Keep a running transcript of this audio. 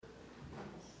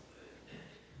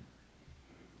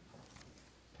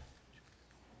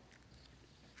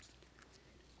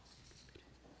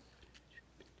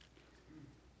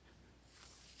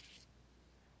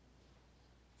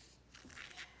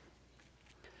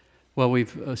Well,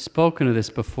 we've spoken of this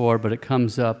before, but it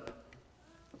comes up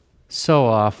so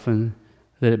often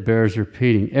that it bears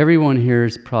repeating. Everyone here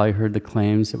has probably heard the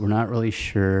claims that we're not really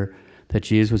sure that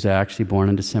Jesus was actually born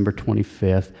on December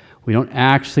 25th. We don't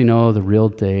actually know the real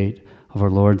date of our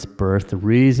Lord's birth. The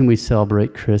reason we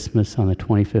celebrate Christmas on the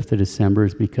 25th of December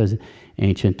is because in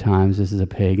ancient times this is a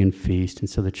pagan feast, and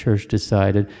so the church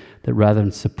decided that rather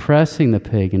than suppressing the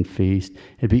pagan feast,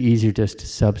 it'd be easier just to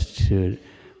substitute it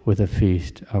with a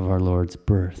feast of our Lord's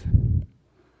birth.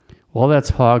 Well, that's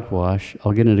hogwash.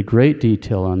 I'll get into great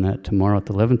detail on that tomorrow at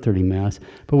the 11:30 Mass,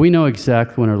 but we know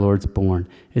exactly when our Lord's born.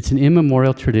 It's an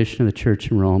immemorial tradition of the church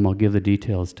in Rome. I'll give the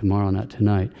details tomorrow, not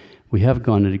tonight. We have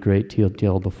gone into great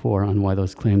detail before on why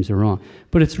those claims are wrong.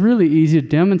 But it's really easy to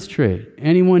demonstrate.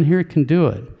 Anyone here can do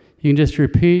it. You can just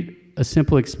repeat a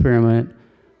simple experiment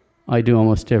I do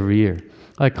almost every year.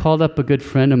 I called up a good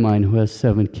friend of mine who has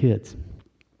 7 kids,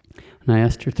 and I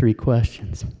asked her 3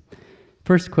 questions.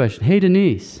 First question, hey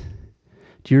Denise,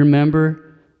 do you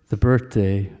remember the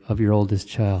birthday of your oldest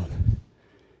child?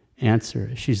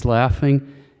 Answer, she's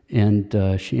laughing,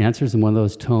 and she answers in one of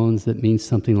those tones that means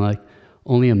something like,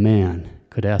 only a man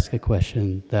could ask a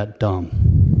question that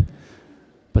dumb.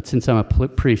 But since I'm a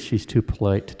priest, she's too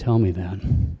polite to tell me that.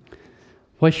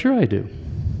 Why, sure I do.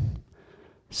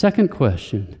 Second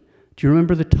question, do you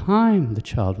remember the time the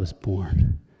child was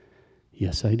born?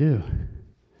 Yes, I do.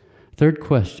 Third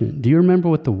question, do you remember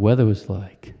what the weather was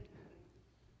like?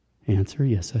 Answer,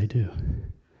 yes, I do.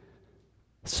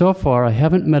 So far, I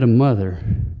haven't met a mother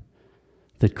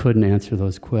that couldn't answer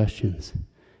those questions.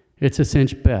 It's a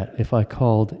cinch bet. If I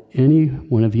called any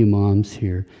one of you moms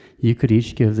here, you could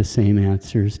each give the same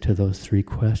answers to those 3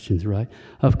 questions, right?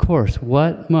 Of course,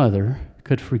 what mother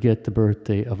could forget the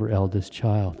birthday of her eldest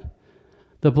child?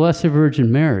 The Blessed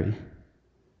Virgin Mary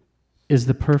is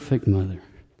the perfect mother.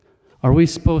 Are we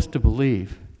supposed to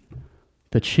believe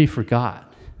that she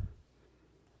forgot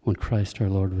when Christ our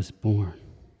Lord was born?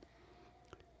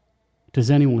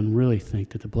 Does anyone really think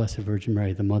that the Blessed Virgin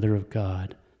Mary, the Mother of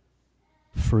God,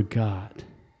 forgot?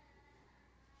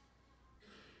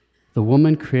 The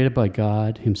woman created by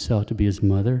God himself to be his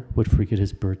mother would forget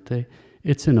his birthday?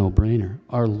 It's a no-brainer.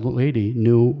 Our Lady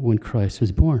knew when Christ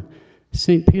was born.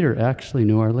 St. Peter actually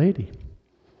knew Our Lady.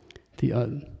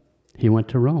 He went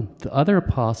to Rome. The other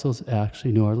apostles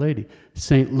actually knew Our Lady.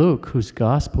 St. Luke, whose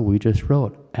gospel we just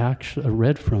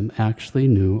read from, actually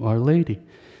knew Our Lady.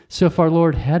 So if our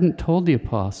Lord hadn't told the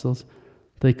apostles,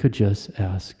 they could just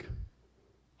ask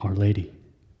Our Lady.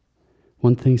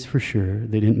 One thing's for sure,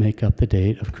 they didn't make up the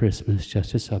date of Christmas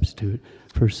just to substitute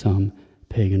for some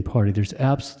pagan party. There's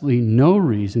absolutely no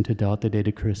reason to doubt the date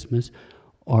of Christmas.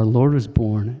 Our Lord was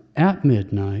born at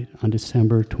midnight on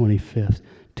December 25th,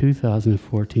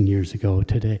 2014 years ago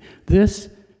today. This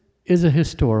is a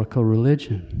historical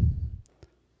religion.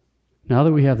 Now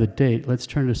that we have the date, let's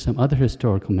turn to some other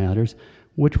historical matters,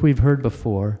 which we've heard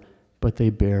before, but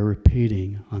they bear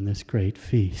repeating on this great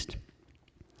feast.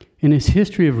 In his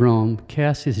History of Rome,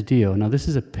 Cassius Dio, now this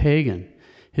is a pagan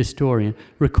historian,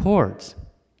 records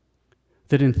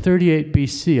that in 38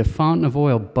 BC, a fountain of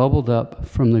oil bubbled up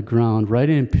from the ground right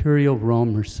in imperial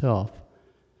Rome herself,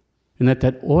 and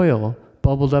that oil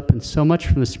bubbled up in so much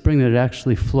from the spring that it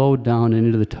actually flowed down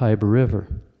into the Tiber River.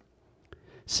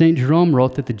 St. Jerome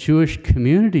wrote that the Jewish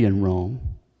community in Rome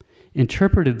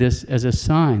interpreted this as a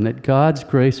sign that God's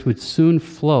grace would soon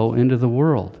flow into the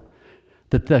world.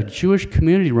 That the Jewish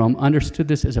community in Rome understood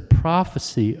this as a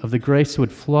prophecy of the grace that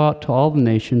would flow out to all the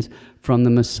nations from the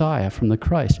Messiah, from the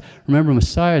Christ. Remember,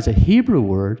 Messiah is a Hebrew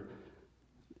word,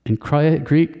 and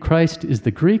Christ is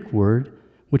the Greek word,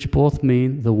 which both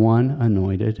mean the one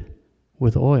anointed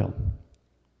with oil.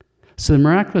 So the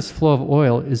miraculous flow of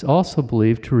oil is also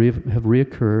believed to have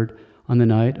reoccurred on the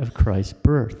night of Christ's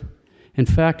birth. In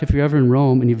fact, if you're ever in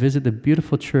Rome and you visit the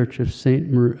beautiful church of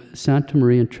Santa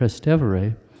Maria in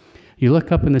Trastevere, you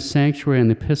look up in the sanctuary on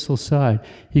the epistle side,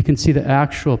 you can see the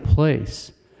actual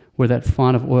place where that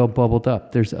font of oil bubbled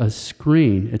up. There's a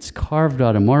screen. It's carved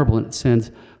out of marble, and it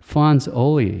says Fons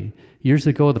Olei. Years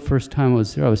ago, the first time I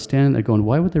was there, I was standing there going,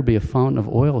 why would there be a fountain of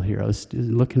oil here? I was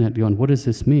looking at it going, what does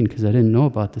this mean? Because I didn't know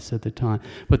about this at the time.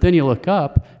 But then you look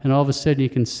up, and all of a sudden you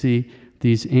can see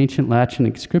these ancient Latin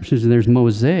inscriptions, and there's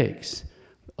mosaics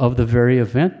of the very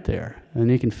event there. And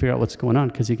you can figure out what's going on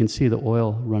because you can see the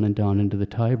oil running down into the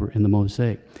Tiber in the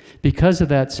mosaic. Because of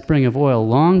that spring of oil,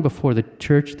 long before the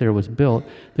church there was built,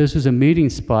 this was a meeting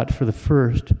spot for the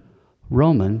first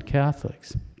Roman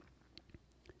Catholics.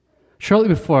 Shortly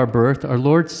before our birth, our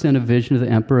Lord sent a vision to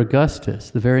the Emperor Augustus,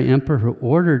 the very emperor who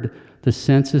ordered the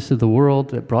census of the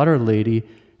world that brought Our Lady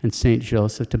and St.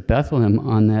 Joseph to Bethlehem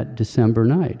on that December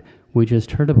night, We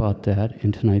just heard about that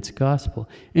in tonight's gospel.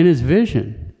 In his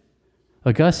vision,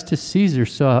 Augustus Caesar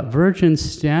saw a virgin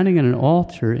standing at an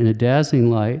altar in a dazzling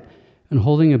light and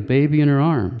holding a baby in her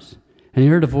arms. And he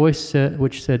heard a voice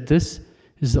which said, "This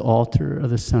is the altar of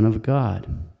the Son of God."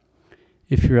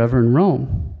 If you're ever in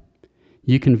Rome,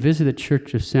 you can visit the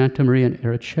Church of Santa Maria in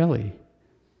Araceli,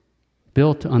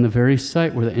 built on the very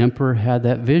site where the emperor had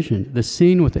that vision. The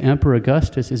scene with the Emperor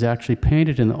Augustus is actually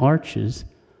painted in the arches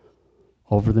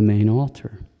over the main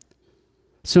altar.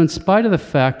 So in spite of the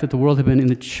fact that the world had been in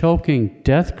the choking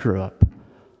death grip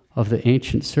of the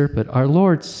ancient serpent, our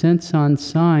Lord sends on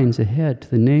signs ahead to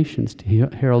the nations to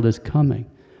herald his coming.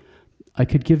 I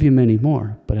could give you many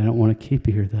more, but I don't want to keep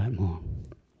you here that long.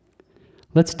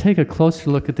 Let's take a closer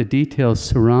look at the details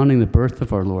surrounding the birth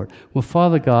of our Lord. We'll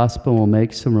follow the gospel and we'll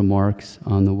make some remarks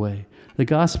on the way. The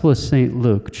gospel is St.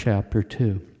 Luke, chapter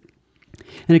 2.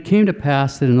 And it came to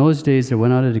pass that in those days there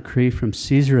went out a decree from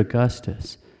Caesar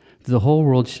Augustus that the whole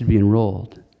world should be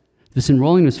enrolled. This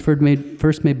enrolling was first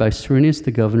made by Cyrenius,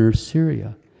 the governor of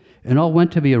Syria. And all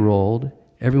went to be enrolled,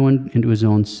 everyone into his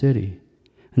own city.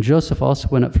 And Joseph also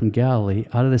went up from Galilee,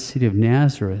 out of the city of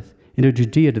Nazareth, into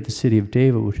Judea to the city of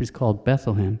David, which is called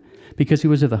Bethlehem, because he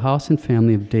was of the house and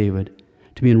family of David,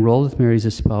 to be enrolled with Mary's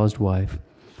espoused wife,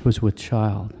 who was with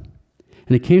child.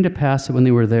 And it came to pass that when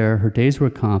they were there, her days were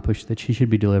accomplished, that she should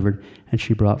be delivered, and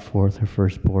she brought forth her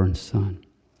firstborn son.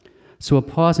 So we'll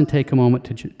pause and take a moment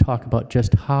to talk about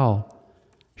just how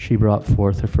she brought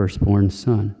forth her firstborn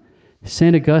son.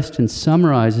 St. Augustine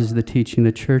summarizes the teaching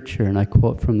of the church here, and I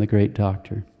quote from the great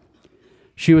doctor.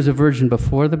 She was a virgin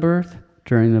before the birth,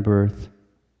 during the birth,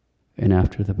 and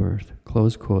after the birth.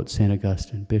 Close quote, St.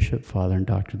 Augustine, bishop, father, and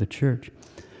doctor of the church.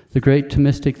 The great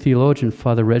Thomistic theologian,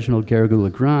 Father Reginald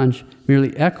Garrigou-Lagrange,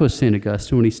 merely echoes St.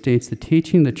 Augustine when he states the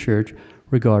teaching of the church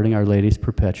regarding Our Lady's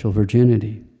perpetual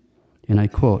virginity. And I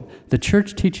quote, "The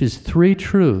church teaches three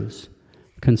truths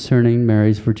concerning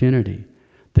Mary's virginity: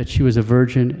 that she was a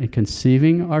virgin in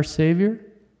conceiving our Savior,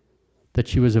 that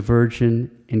she was a virgin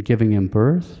in giving him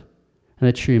birth, and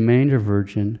that she remained a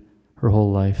virgin her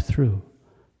whole life through."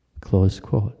 Close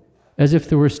quote. As if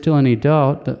there were still any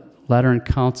doubt, the Lateran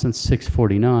Council in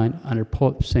 649, under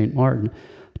Pope St. Martin,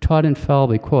 taught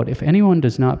infallibly, quote, "If anyone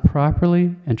does not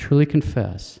properly and truly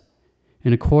confess,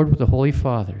 in accord with the Holy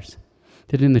Fathers,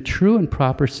 that in the true and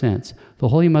proper sense, the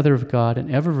Holy Mother of God and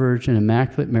ever Virgin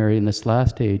Immaculate Mary in this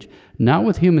last age, not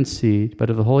with human seed, but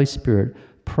of the Holy Spirit,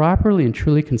 properly and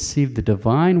truly conceived the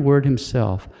divine Word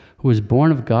himself, who was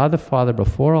born of God the Father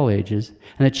before all ages,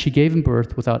 and that she gave him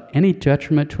birth without any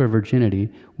detriment to her virginity,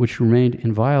 which remained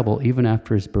inviolable even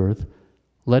after his birth,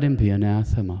 let him be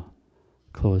anathema."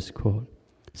 Close quote.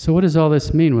 So what does all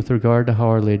this mean with regard to how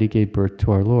Our Lady gave birth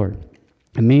to our Lord?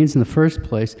 It means, in the first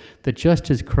place, that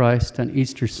just as Christ on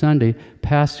Easter Sunday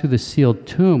passed through the sealed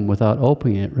tomb without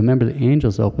opening it, remember the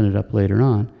angels open it up later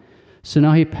on, so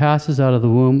now he passes out of the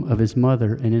womb of his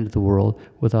mother and into the world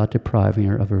without depriving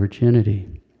her of her virginity.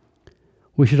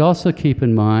 We should also keep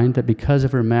in mind that because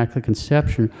of her Immaculate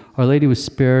Conception, Our Lady was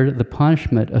spared the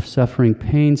punishment of suffering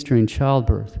pains during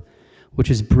childbirth,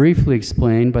 which is briefly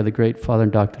explained by the great Father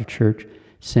and Doctor of the Church,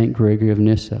 St. Gregory of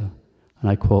Nyssa, and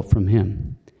I quote from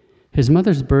him. "His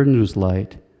mother's burden was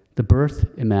light, the birth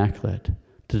immaculate,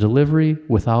 the delivery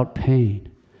without pain,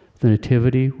 the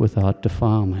nativity without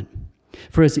defilement.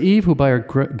 For as Eve, who by her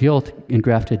guilt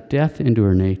engrafted death into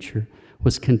her nature,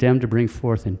 was condemned to bring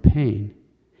forth in pain,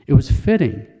 it was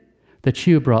fitting that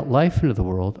she who brought life into the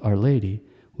world, Our Lady,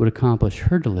 would accomplish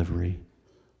her delivery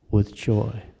with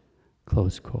joy."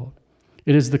 Close quote.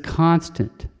 It is the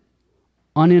constant,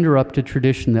 uninterrupted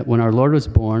tradition that when our Lord was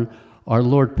born, our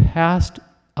Lord passed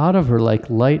out of her like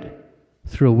light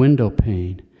through a window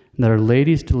pane, and that Our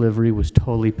Lady's delivery was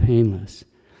totally painless.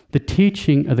 The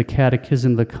teaching of the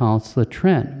Catechism of the Council of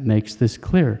Trent makes this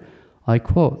clear. I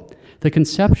quote, "The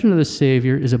conception of the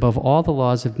Savior is above all the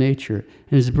laws of nature,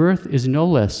 and his birth is no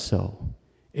less so.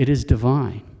 It is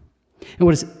divine. And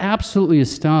what is absolutely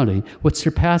astounding, what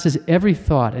surpasses every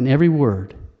thought and every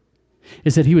word,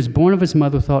 is that he was born of his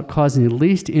mother without causing the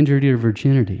least injury to her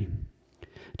virginity.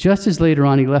 Just as later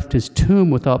on he left his tomb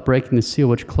without breaking the seal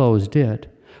which closed it,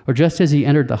 or just as he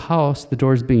entered the house, the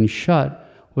doors being shut,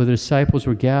 where the disciples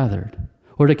were gathered,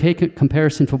 or to take a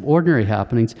comparison from ordinary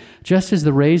happenings, just as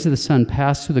the rays of the sun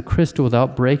passed through the crystal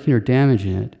without breaking or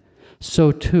damaging it,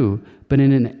 so too, but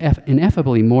in an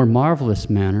ineffably more marvelous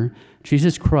manner,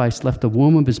 Jesus Christ left the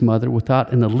womb of his mother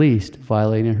without in the least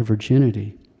violating her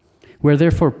virginity. We are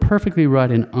therefore perfectly right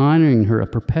in honoring her a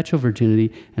perpetual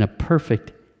virginity and a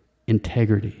perfect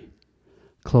integrity."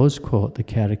 Close quote, the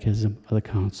Catechism of the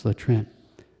Council of Trent.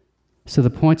 So the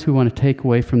points we want to take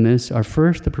away from this are,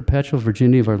 first, the perpetual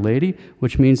virginity of Our Lady,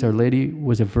 which means Our Lady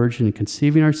was a virgin in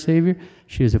conceiving our Savior.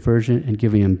 She is a virgin in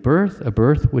giving him birth, a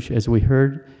birth which, as we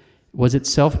heard, was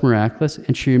itself miraculous,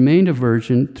 and she remained a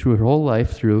virgin through her whole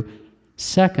life through.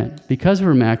 Second, because of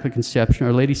her immaculate conception,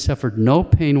 Our Lady suffered no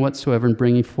pain whatsoever in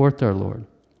bringing forth our Lord.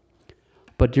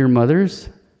 But dear mothers,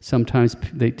 sometimes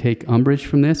they take umbrage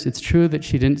from this. It's true that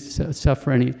she didn't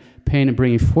suffer any pain in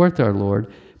bringing forth our Lord,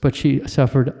 but she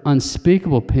suffered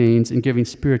unspeakable pains in giving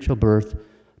spiritual birth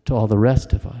to all the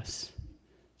rest of us,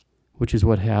 which is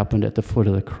what happened at the foot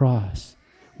of the cross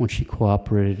when she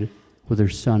cooperated with her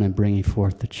Son in bringing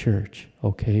forth the church.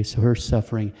 Okay, so her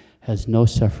suffering has no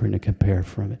suffering to compare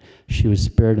from it. She was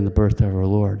spared in the birth of our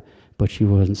Lord, but she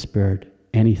wasn't spared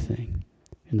anything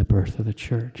in the birth of the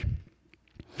church.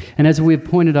 And as we've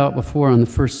pointed out before on the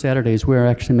first Saturdays, we're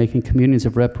actually making communions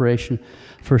of reparation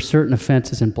for certain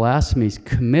offenses and blasphemies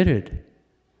committed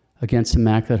against the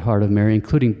Immaculate Heart of Mary,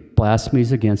 including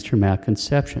blasphemies against her Immaculate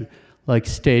Conception, like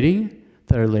stating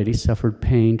that Our Lady suffered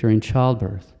pain during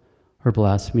childbirth, or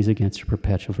blasphemies against her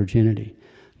perpetual virginity.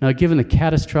 Now, given the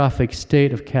catastrophic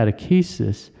state of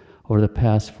catechesis over the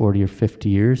past 40 or 50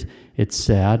 years, it's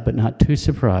sad, but not too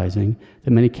surprising,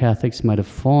 that many Catholics might have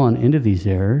fallen into these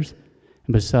errors.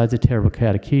 And besides the terrible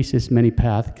catechesis, many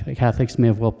Catholics may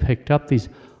have well picked up these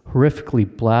horrifically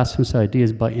blasphemous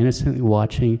ideas by innocently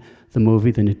watching the movie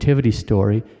The Nativity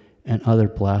Story and other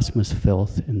blasphemous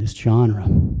filth in this genre.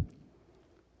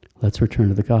 Let's return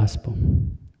to the Gospel.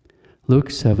 Luke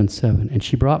 7:7, and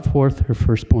she brought forth her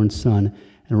firstborn son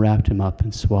and wrapped him up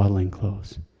in swaddling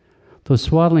clothes. Those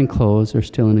swaddling clothes are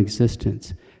still in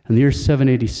existence. In the year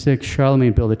 786,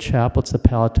 Charlemagne built a chapel. It's the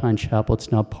Palatine Chapel.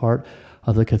 It's now part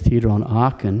of the cathedral in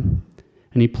Aachen.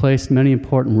 And he placed many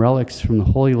important relics from the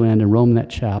Holy Land in Rome in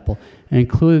that chapel, and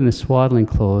including the swaddling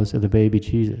clothes of the baby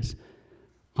Jesus.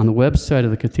 On the website of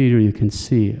the cathedral, you can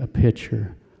see a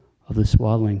picture of the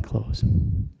swaddling clothes.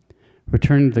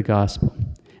 Returning to the Gospel.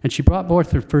 And she brought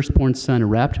forth her firstborn son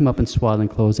and wrapped him up in swaddling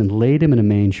clothes and laid him in a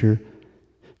manger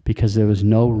because there was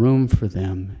no room for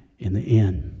them in the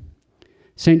inn.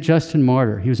 St. Justin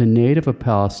Martyr, he was a native of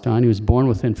Palestine. He was born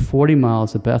within 40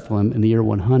 miles of Bethlehem in the year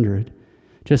 100,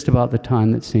 just about the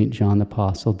time that St. John the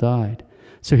Apostle died.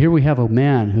 So here we have a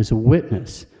man who's a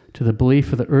witness to the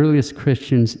belief of the earliest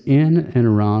Christians in and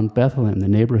around Bethlehem, the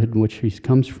neighborhood in which he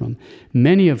comes from,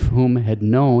 many of whom had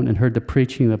known and heard the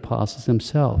preaching of the apostles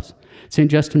themselves. St.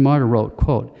 Justin Martyr wrote,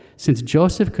 quote, "Since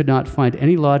Joseph could not find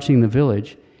any lodging in the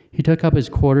village, he took up his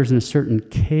quarters in a certain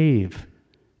cave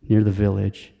near the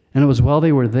village. And it was while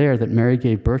they were there that Mary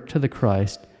gave birth to the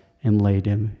Christ and laid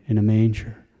him in a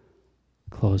manger."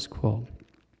 Close quote.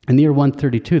 In the year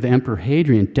 132, the Emperor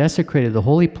Hadrian desecrated the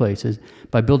holy places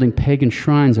by building pagan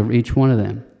shrines over each one of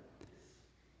them.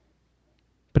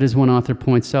 But as one author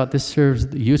points out, this serves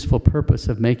the useful purpose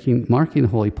of marking the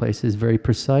holy places very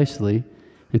precisely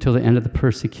until the end of the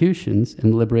persecutions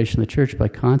and the liberation of the church by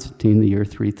Constantine in the year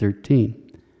 313.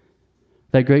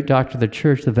 That great doctor of the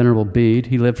church, the Venerable Bede,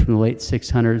 he lived from the late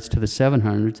 600s to the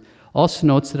 700s, also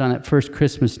notes that on that first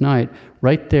Christmas night,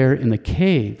 right there in the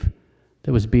cave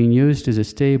that was being used as a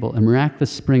stable, a miraculous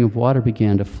spring of water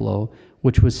began to flow,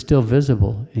 which was still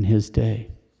visible in his day.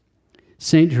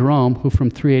 St. Jerome, who from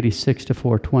 386 to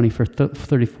 420 for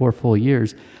 34 full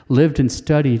years lived and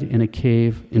studied in a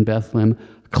cave in Bethlehem,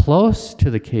 close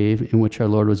to the cave in which our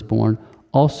Lord was born,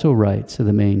 also writes of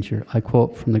the manger. I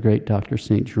quote from the great Dr.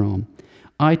 St. Jerome,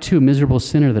 "I too, miserable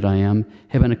sinner that I am,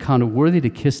 have been accounted worthy to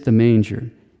kiss the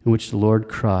manger in which the Lord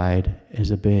cried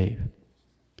as a babe."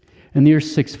 In the year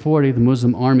 640, the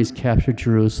Muslim armies captured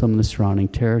Jerusalem and the surrounding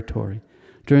territory.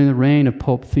 During the reign of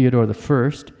Pope Theodore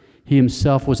I, he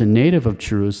himself was a native of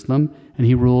Jerusalem, and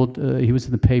he was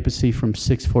in the papacy from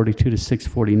 642 to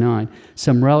 649.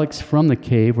 Some relics from the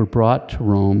cave were brought to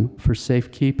Rome for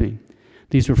safekeeping.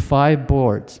 These were 5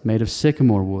 boards made of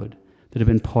sycamore wood that had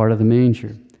been part of the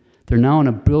manger. They're now in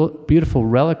a beautiful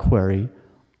reliquary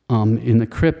in the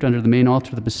crypt under the main altar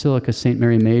of the Basilica of St.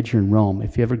 Mary Major in Rome.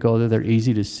 If you ever go there, they're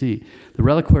easy to see. The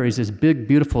reliquary is this big,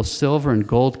 beautiful silver and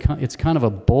gold. It's kind of a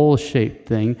bowl-shaped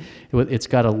thing. It's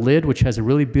got a lid which has a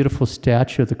really beautiful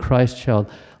statue of the Christ child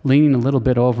leaning a little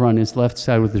bit over on his left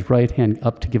side with his right hand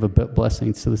up to give a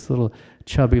blessing. So this little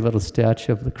chubby little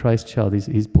statue of the Christ child,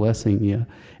 he's blessing you.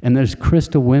 And there's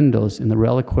crystal windows in the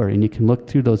reliquary, and you can look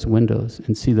through those windows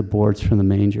and see the boards from the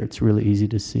manger. It's really easy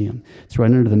to see them. It's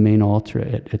right under the main altar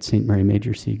at St. Mary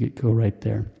Major, so you could go right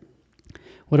there.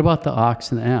 What about the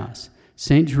ox and the ass?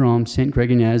 St. Jerome, St.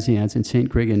 Gregory Nazianzus, and St.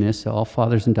 Gregory Nyssa, all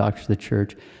fathers and doctors of the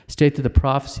church, state that the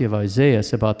prophecy of Isaiah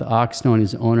about the ox knowing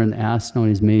his owner and the ass knowing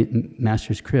his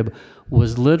master's crib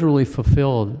was literally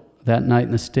fulfilled that night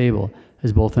in the stable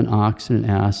as both an ox and an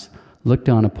ass looked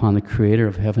down upon the Creator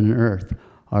of heaven and earth,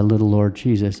 our little Lord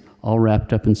Jesus, all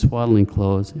wrapped up in swaddling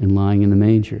clothes and lying in the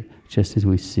manger, just as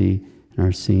we see in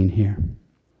our scene here.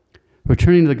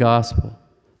 Returning to the gospel,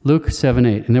 Luke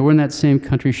 7:8, and there were in that same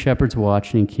country shepherds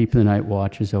watching and keeping the night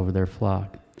watches over their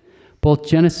flock. Both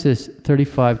Genesis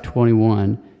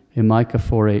 35:21 and Micah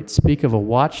 4:8 speak of a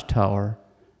watchtower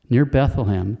near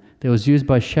Bethlehem that was used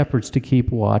by shepherds to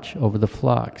keep watch over the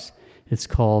flocks. It's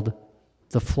called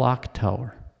the flock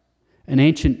tower. An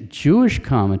ancient Jewish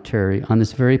commentary on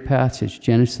this very passage,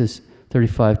 Genesis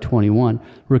 35:21,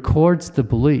 records the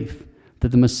belief that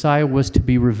the Messiah was to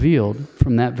be revealed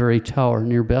from that very tower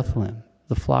near Bethlehem,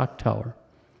 the flock tower.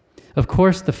 Of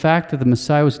course, the fact that the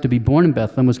Messiah was to be born in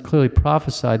Bethlehem was clearly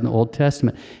prophesied in the Old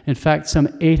Testament. In fact, some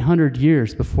 800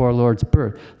 years before our Lord's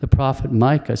birth, the prophet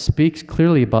Micah speaks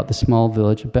clearly about the small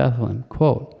village of Bethlehem.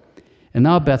 Quote, "And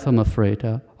thou, Bethlehem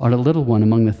Ephratah, art a little one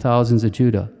among the thousands of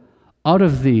Judah. Out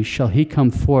of thee shall he come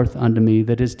forth unto me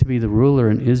that is to be the ruler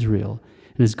in Israel,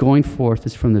 and his going forth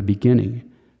is from the beginning,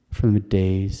 from the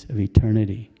days of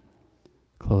eternity."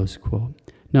 Close quote.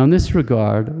 Now, in this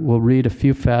regard, we'll read a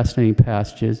few fascinating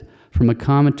passages from a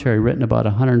commentary written about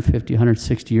 150,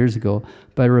 160 years ago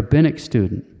by a rabbinic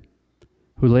student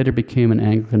who later became an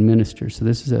Anglican minister. So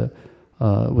this is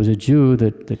was a Jew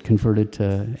that converted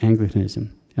to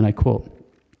Anglicanism. And I quote,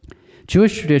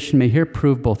 "Jewish tradition may here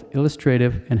prove both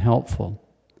illustrative and helpful.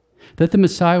 That the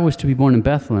Messiah was to be born in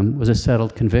Bethlehem was a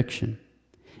settled conviction.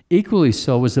 Equally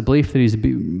so was the belief that he was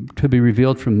to be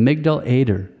revealed from Migdal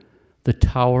Eder, the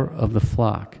tower of the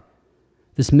flock.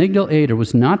 This Migdal Eder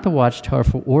was not the watchtower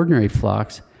for ordinary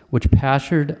flocks, which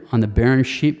pastured on the barren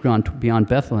sheep ground beyond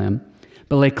Bethlehem,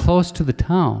 but lay close to the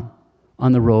town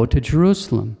on the road to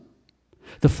Jerusalem.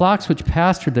 The flocks which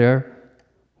pastured there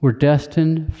were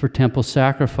destined for temple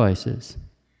sacrifices.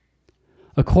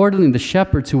 Accordingly, the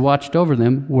shepherds who watched over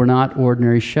them were not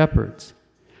ordinary shepherds.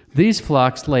 These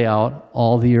flocks lay out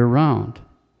all the year round.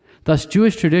 Thus,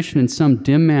 Jewish tradition in some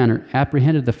dim manner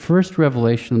apprehended the first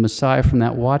revelation of the Messiah from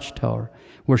that watchtower,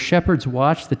 where shepherds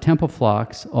watched the temple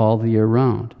flocks all the year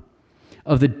round.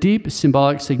 Of the deep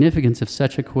symbolic significance of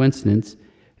such a coincidence,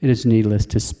 it is needless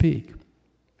to speak.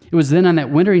 It was then on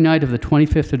that wintry night of the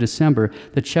 25th of December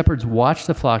that shepherds watched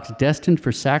the flocks destined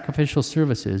for sacrificial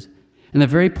services in the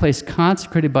very place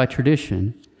consecrated by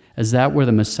tradition as that where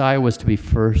the Messiah was to be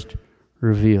first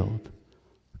revealed."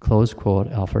 Close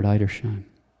quote, Alfred Edersheim.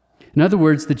 In other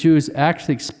words, the Jews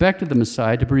actually expected the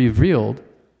Messiah to be revealed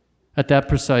at that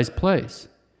precise place.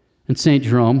 And St.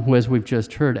 Jerome, who, as we've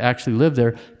just heard, actually lived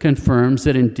there, confirms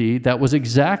that indeed that was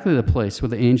exactly the place where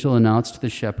the angel announced to the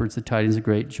shepherds the tidings of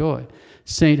great joy.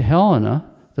 St. Helena,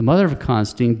 the mother of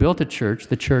Constantine, built a church,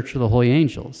 the Church of the Holy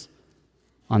Angels,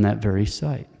 on that very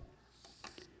site.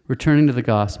 Returning to the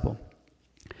gospel,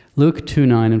 Luke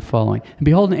 2:9 and following. "And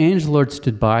behold, an angel of the Lord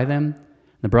stood by them,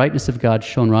 the brightness of God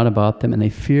shone round about them, and they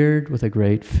feared with a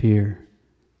great fear.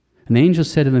 And the angel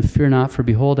said to them, Fear not, for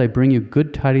behold, I bring you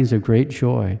good tidings of great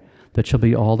joy, that shall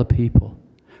be all the people.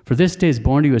 For this day is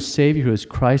born to you a Savior, who is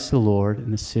Christ the Lord,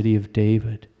 in the city of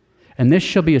David. And this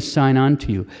shall be a sign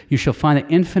unto you. You shall find an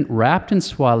infant wrapped in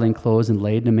swaddling clothes and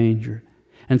laid in a manger.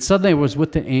 And suddenly there was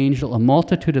with the angel a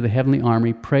multitude of the heavenly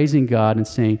army, praising God and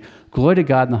saying, Glory to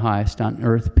God in the highest, on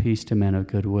earth peace to men of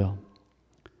good will."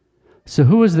 So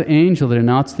who was the angel that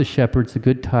announced to the shepherds the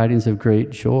good tidings of great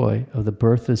joy of the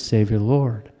birth of the Savior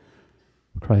Lord?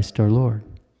 Christ our Lord.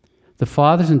 The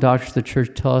fathers and doctors of the church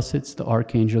tell us it's the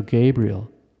Archangel Gabriel.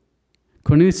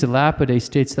 Cornelius de Lapide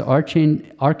states that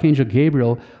Archangel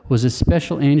Gabriel was a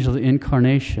special angel of the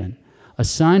Incarnation,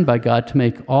 assigned by God to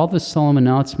make all the solemn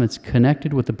announcements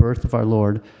connected with the birth of our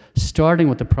Lord, starting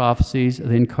with the prophecies of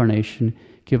the Incarnation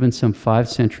given some 5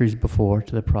 centuries before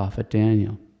to the prophet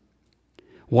Daniel.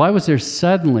 Why was there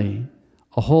suddenly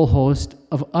a whole host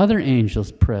of other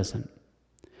angels present?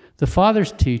 The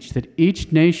fathers teach that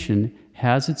each nation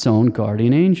has its own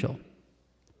guardian angel.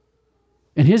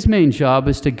 And his main job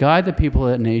is to guide the people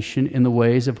of that nation in the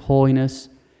ways of holiness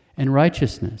and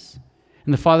righteousness.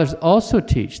 And the fathers also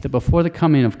teach that before the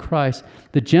coming of Christ,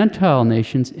 the Gentile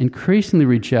nations increasingly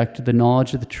rejected the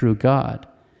knowledge of the true God,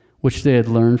 which they had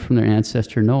learned from their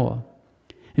ancestor Noah.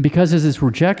 And because of this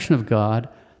rejection of God,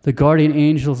 the guardian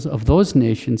angels of those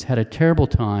nations had a terrible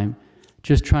time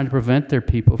just trying to prevent their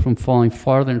people from falling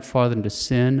farther and farther into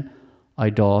sin,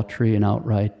 idolatry, and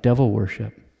outright devil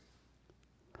worship.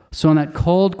 So on that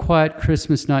cold, quiet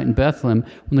Christmas night in Bethlehem,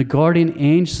 when the guardian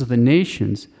angels of the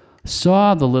nations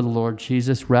saw the little Lord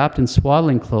Jesus wrapped in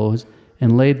swaddling clothes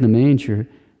and laid in the manger,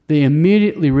 they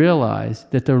immediately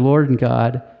realized that their Lord and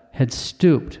God had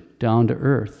stooped down to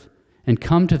earth and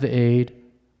come to the aid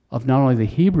of not only the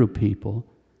Hebrew people,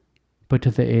 but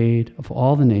to the aid of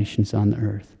all the nations on the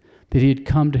earth. That he had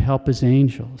come to help his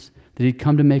angels, that he'd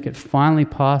come to make it finally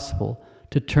possible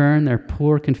to turn their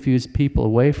poor, confused people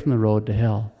away from the road to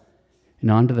hell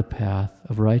and onto the path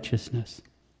of righteousness.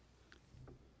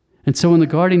 And so when the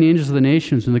guardian angels of the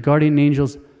nations, when the guardian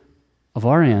angels of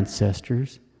our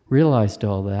ancestors realized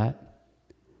all that,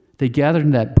 they gathered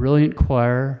in that brilliant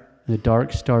choir in the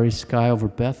dark, starry sky over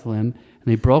Bethlehem, and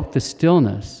they broke the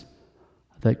stillness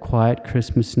of that quiet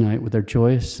Christmas night with their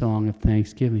joyous song of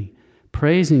thanksgiving,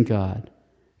 praising God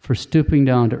for stooping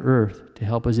down to earth to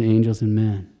help his angels and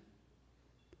men.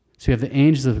 So we have the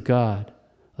angels of God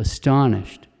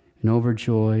astonished and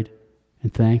overjoyed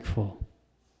and thankful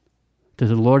that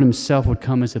the Lord himself would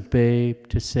come as a babe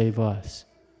to save us,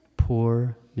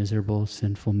 poor, miserable,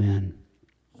 sinful men.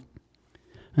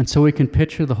 And so we can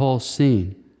picture the whole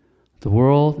scene, the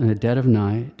world in the dead of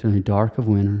night and the dark of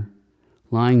winter,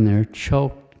 lying there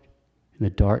choked in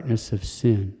the darkness of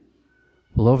sin.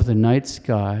 Well, over the night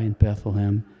sky in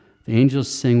Bethlehem, the angels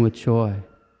sing with joy.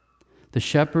 The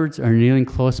shepherds are kneeling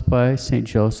close by St.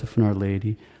 Joseph and Our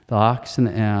Lady. The ox and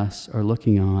the ass are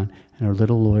looking on, and our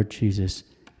little Lord Jesus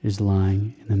is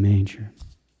lying in the manger.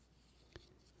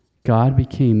 God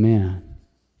became man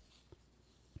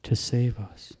to save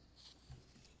us.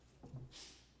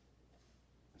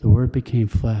 The Word became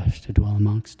flesh to dwell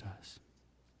amongst us.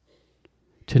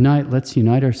 Tonight, let's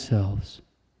unite ourselves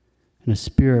in a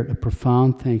spirit of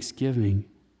profound thanksgiving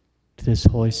to this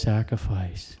holy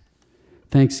sacrifice.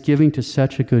 Thanksgiving to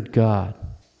such a good God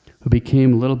who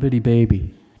became a little bitty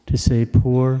baby to save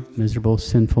poor, miserable,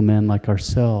 sinful men like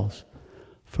ourselves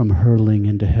from hurtling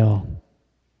into hell.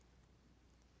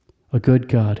 A good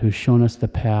God who's shown us the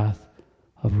path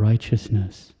of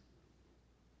righteousness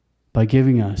by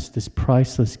giving us this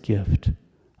priceless gift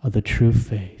of the true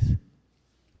faith,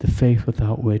 the faith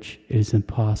without which it is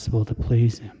impossible to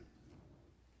please him.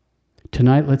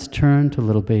 Tonight, let's turn to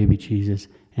little baby Jesus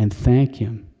and thank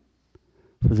him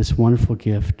for this wonderful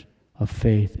gift of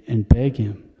faith and beg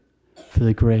him for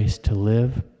the grace to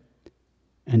live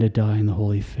and to die in the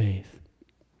holy faith.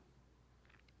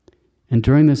 And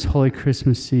during this holy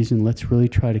Christmas season, let's really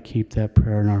try to keep that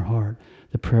prayer in our heart,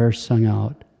 the prayer sung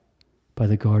out by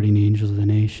the guardian angels of the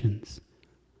nations.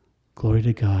 Glory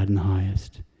to God in the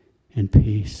highest, and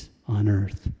peace on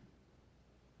earth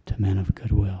to men of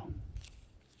good will.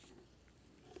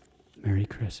 Merry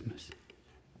Christmas.